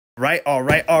All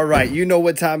right. You know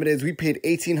what time it is. We paid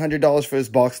 $1,800 for this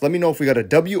box. Let me know if we got a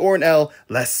W or an L.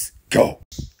 Let's go.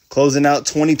 Closing out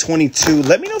 2022.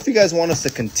 Let me know if you guys want us to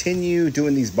continue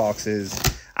doing these boxes.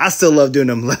 I still love doing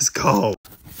them. Let's go.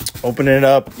 Opening it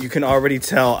up. You can already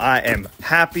tell I am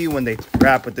happy when they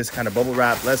wrap with this kind of bubble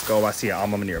wrap. Let's go. I see an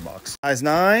Alma Mater box. Size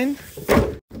 9.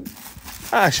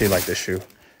 I actually like this shoe.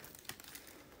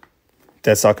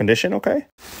 Dead stock condition. Okay.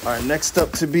 All right. Next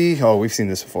up to be. Oh, we've seen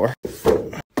this before.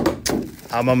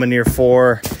 Alma Mater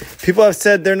 4. People have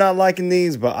said they're not liking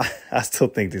these, but I still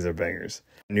think these are bangers.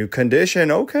 New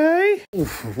condition, okay.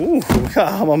 Ooh,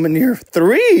 Alma Mater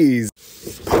 3s.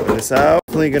 Pop this out.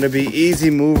 Definitely gonna be easy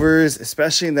movers,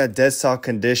 especially in that dead stock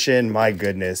condition. My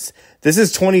goodness. This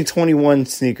is 2021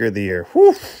 sneaker of the year.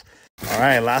 Whew. All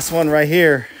right, last one right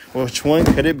here. Which one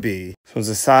could it be? This one's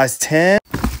a size 10.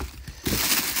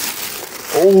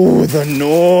 Oh, the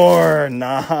Noir.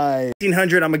 Nice.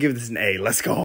 1,500, I'm gonna give this an A. Let's go.